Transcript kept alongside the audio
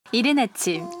이른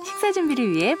아침 식사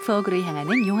준비를 위해 부엌으로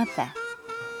향하는 용아빠.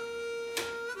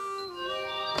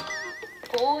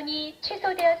 고온이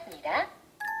취소되었습니다.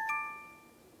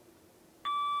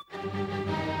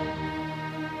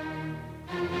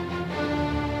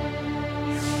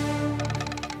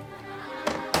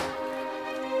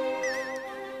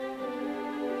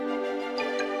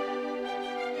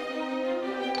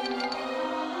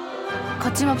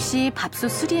 거침없이 밥솥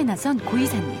수리에 나선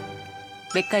고이사님.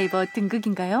 맥가이버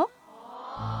등극인가요?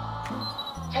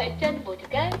 절전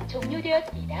모드가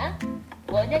종료되었습니다.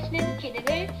 원하시는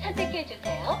기능을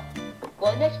선택해주세요.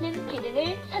 원하시는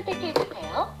기능을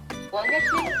선택해주세요.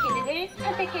 원하시는 기능을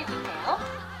선택해주세요.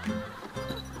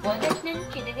 원하시는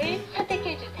기능을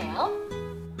선택해주세요.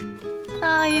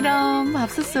 아, 이런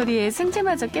밥솥 소리에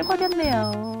승재마저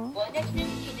깨버렸네요. 원하시는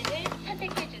기능을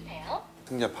선택해주세요.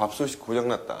 승재 밥솥이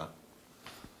고장났다.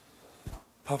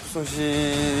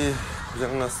 밥솥이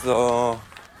고장났어.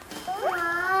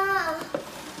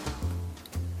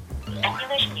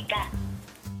 안녕하십니까.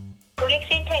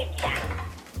 고객센터입니다.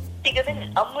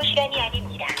 지금은 업무 시간이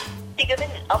아닙니다. 지금은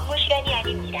업무 시간이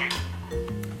아닙니다.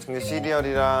 승재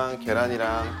시리얼이랑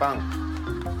계란이랑 빵.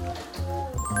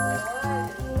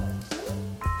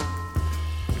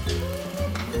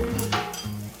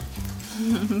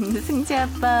 승재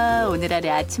아빠 오늘 안에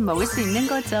아침 먹을 수 있는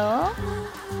거죠?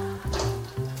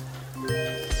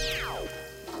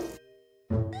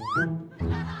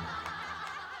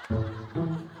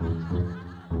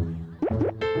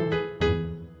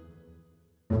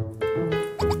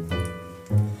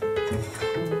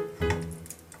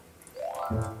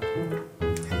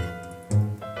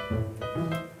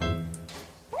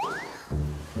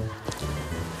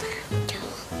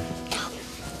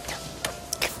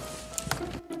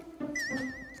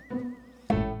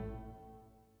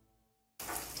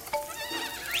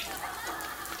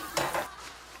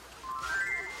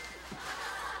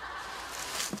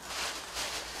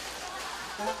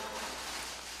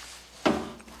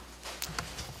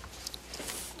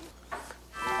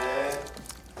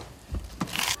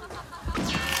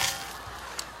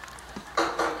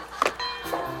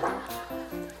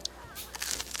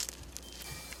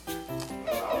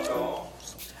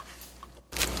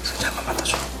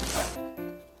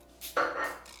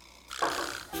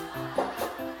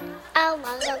 아우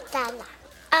망했잖아.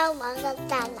 아우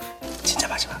망했잖아. 진짜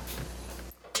마지막.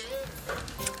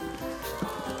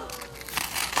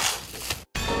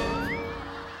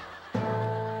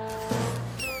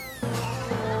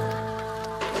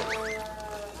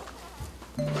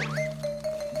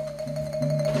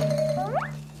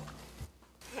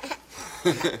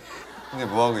 근데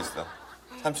뭐 하고 있어?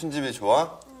 삼촌 집에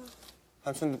좋아?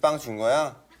 삼촌도 빵 준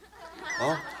거야?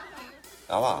 어?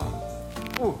 나와.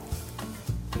 오.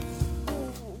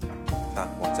 자,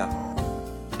 먹자.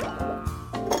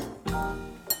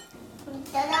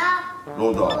 있잖아.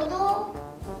 로더. 너도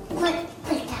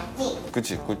굴착기.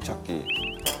 그치, 굿찾기.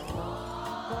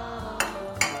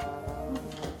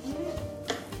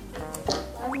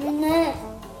 언니는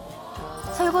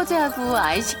설거지하고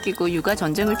아이 씻기고 육아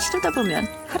전쟁을 치르다 보면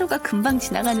하루가 금방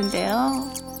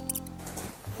지나가는데요.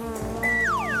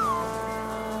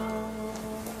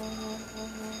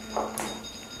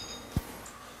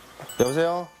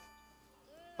 여보세요?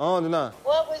 누나.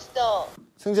 뭐 하고 있어?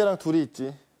 승재랑 둘이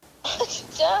있지. 아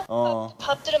진짜?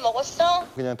 밥들은 먹었어?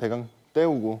 그냥 대강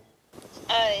때우고.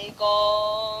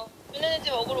 아이고 누나네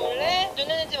집 먹으러 올래?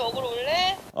 누나네 집 먹으러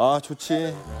올래? 아,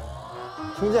 좋지.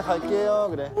 승재 갈게요.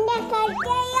 그래. 네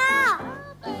갈게요.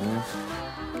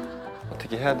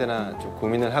 어떻게 해야 되나 좀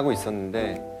고민을 하고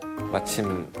있었는데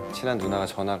마침 친한 누나가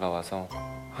전화가 와서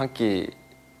한 끼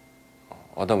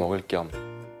얻어 먹을 겸.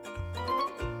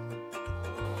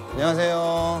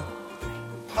 안녕하세요.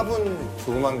 화분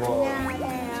조그만 거.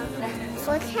 안녕하세요.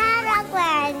 곧 사라고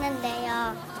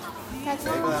했는데요. 저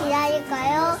조금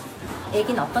기다릴까요?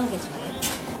 애긴 어떤 게 좋아요?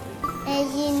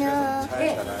 애기는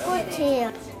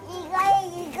꽃이에요.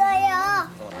 이거요.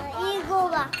 이거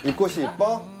봐. 이 꽃이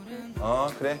이뻐?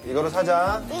 그래. 이거로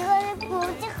사자. 이거는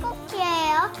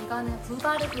고지꽃이에요. 이거는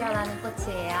불바르비아라는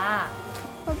꽃이에요.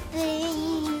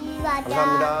 꽃이 맞아.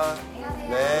 감사합니다.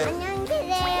 네. 안녕히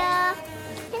계세요.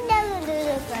 신장을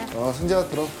누를 거야. 승재가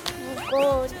들어.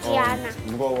 무겁지 않아.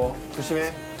 무거워.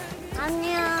 조심해.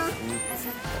 안녕.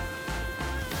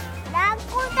 나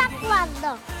꼬닥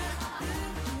왔어.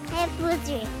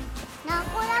 예쁘지? 나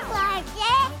꼬닥 할게.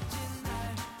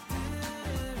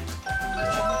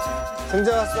 승재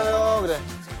왔어요. 그래.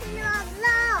 신이 왔어.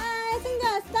 승재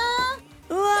왔어?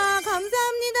 우와,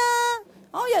 감사합니다.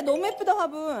 야, 너무 예쁘다,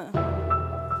 화분.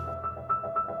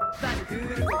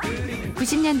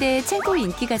 90년대 최고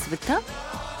인기 가수부터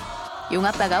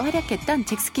용아빠가 활약했던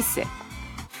잭스키스,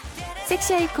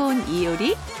 섹시 아이콘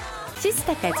이효리,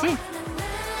 시스타까지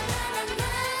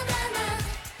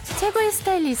최고의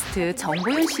스타일리스트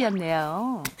정보윤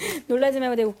씨였네요. 놀라지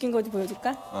말고 내가 웃긴 거 좀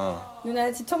보여줄까? 어.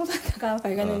 누나 집 청소하다가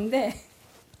발견했는데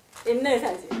옛날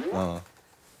사진. 어.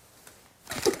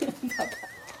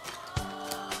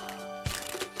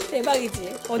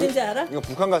 대박이지. 어딘지 알아? 이거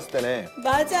북한 갔을 때네.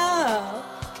 맞아.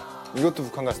 이것도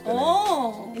북한 갔을 때네.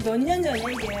 몇 년 전에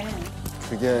이게.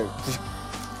 그게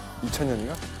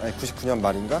 2000년인가? 아니 99년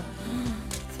말인가?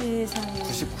 세상에.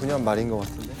 99년 말인 것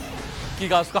같은데. 이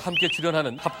가수가 함께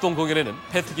출연하는 합동 공연에는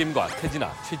패트김과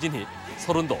태진아, 최진희,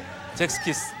 서른도,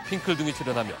 잭스키스, 핑클 등이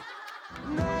출연하며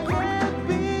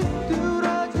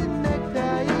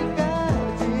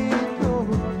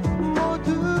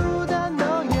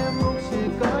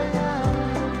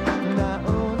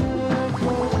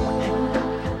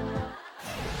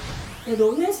야,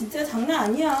 너네 진짜 장난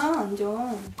아니야,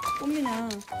 완전. 꽃미나.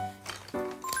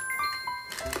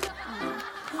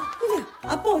 근데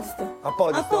아빠 어딨어? 아빠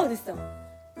어딨어? 아빠 어딨어?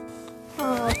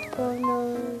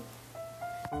 아빠는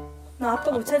나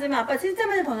아빠 못 찾으면 아빠 진짜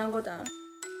많이 번한 거다.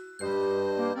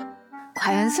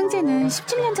 과연 승재는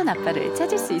 17년 전 아빠를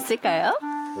찾을 수 있을까요?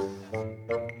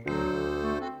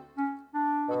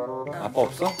 아빠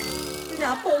없어? 근데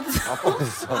아빠 어딨어? 아빠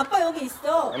어딨어? 아빠 여기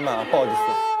있어. 엄마 아빠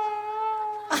어딨어?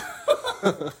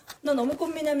 너 너무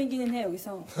꽃미남이기는 해,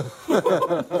 여기서.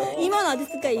 이모는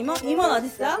어딨을까, 이모? 이모는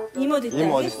어딨어? 이모도 있다,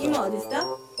 이모 여기? 어딨어? 이모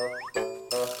어딨어?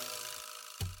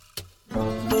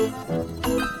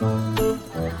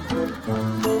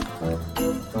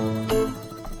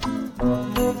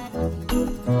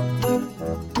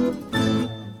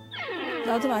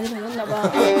 나도 많이 변했나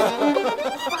봐.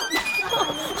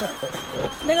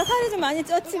 내가 살이 좀 많이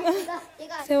쪘지만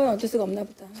세월은 어쩔 수가 없나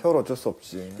보다. 세월 어쩔 수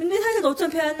없지. 근데 사실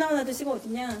너처럼 배 안 나온 아저씨가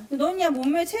어딨냐? 넌 야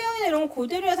몸매 체형이나 이런 거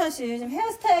그대로야 사실. 지금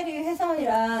헤어스타일이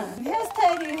혜성이라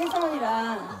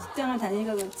직장을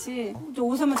다니니까 그렇지. 좀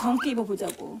옷 한번 젊게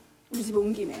입어보자고. 우리 집에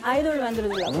온 김에 아이돌을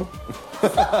만들어주려고.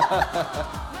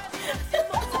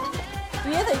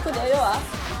 위에서 입고 내려와.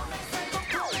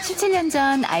 17년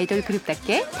전 아이돌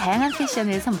그룹답게 다양한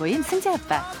패션을 선보인 승재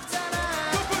아빠.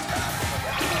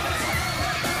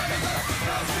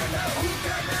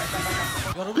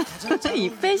 이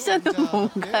패션은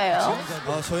뭔가요?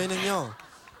 저희는요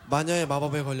마녀의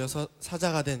마법에 걸려서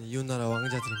사자가 된 이웃나라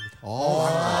왕자들입니다.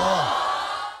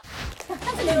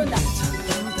 한참 내려온다.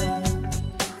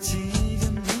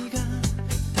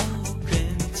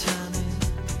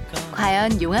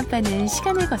 과연 용아빠는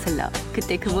시간을 거슬러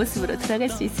그때 그 모습으로 돌아갈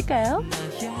수 있을까요?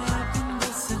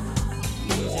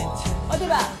 어디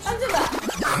봐. 삼촌 봐.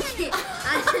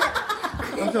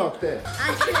 삼촌 어때?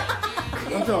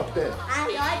 삼촌 어때? 아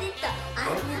어딨어?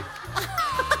 아니야.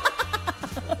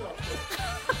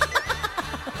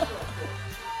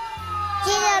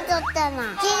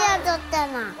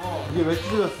 찢어졌잖아. 이게 왜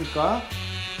찢어졌을까?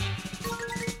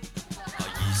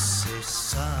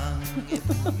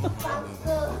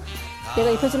 내가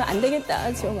입혀주면 안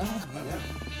되겠다, 지용아.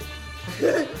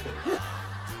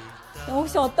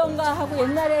 혹시 어떤가 하고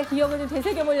옛날에 기억을 좀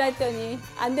되새겨보려 했더니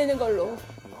안 되는 걸로.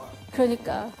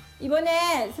 그러니까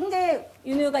이번에 승재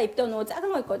윤우가 입던 옷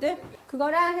작은 거 있거든?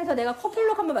 그거랑 해서 내가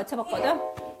커플룩 한번 맞춰봤거든?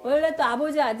 원래 또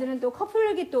아버지 아들은 또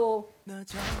커플룩이 또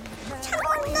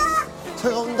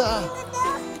차가 온다.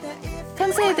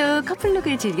 평소에도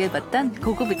커플룩을 즐겨 입었던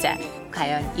고고 부자.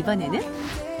 과연 이번에는?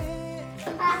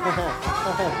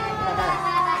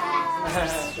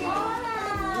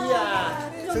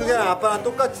 승재랑 아빠랑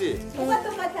똑같지? 뭐가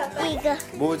똑같아 아빠? 이거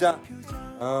모자.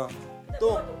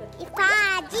 또. 이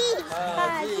바지.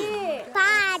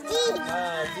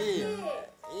 바지.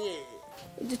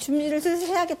 이제 준비를 슬슬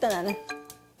해야겠다 나는.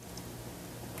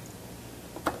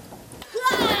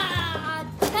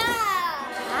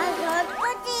 아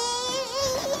젊쁘지.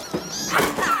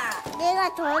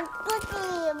 내가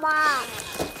젊쁘지 막.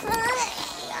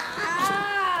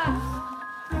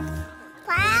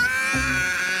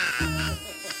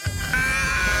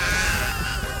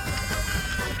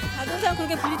 자동차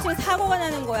그렇게 부딪히면 사고가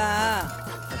나는 거야.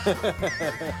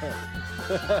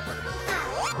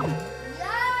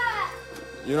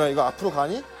 윤아 이거 앞으로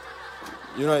가니?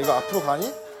 윤아 이거 앞으로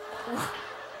가니?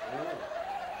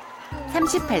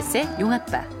 38세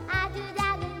용아빠. 아주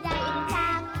작은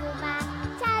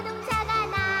자동차구만. 자동차가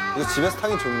나. 이거 집에서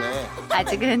타긴 좋네.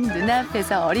 아직은 누나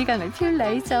앞에서 어리광을 피울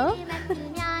나이죠.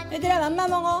 얘들아 맘마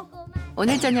먹어.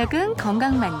 오늘 저녁은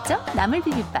건강 만점 나물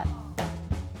비빔밥.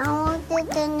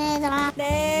 어쨌든 얘들아.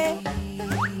 네.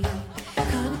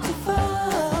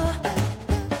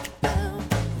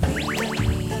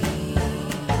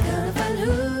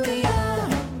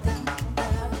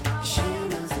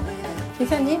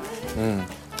 괜찮니?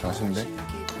 맛있는데?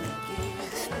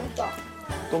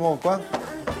 또 먹을 거야?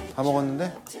 다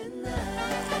먹었는데?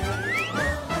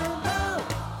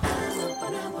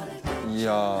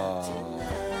 이야.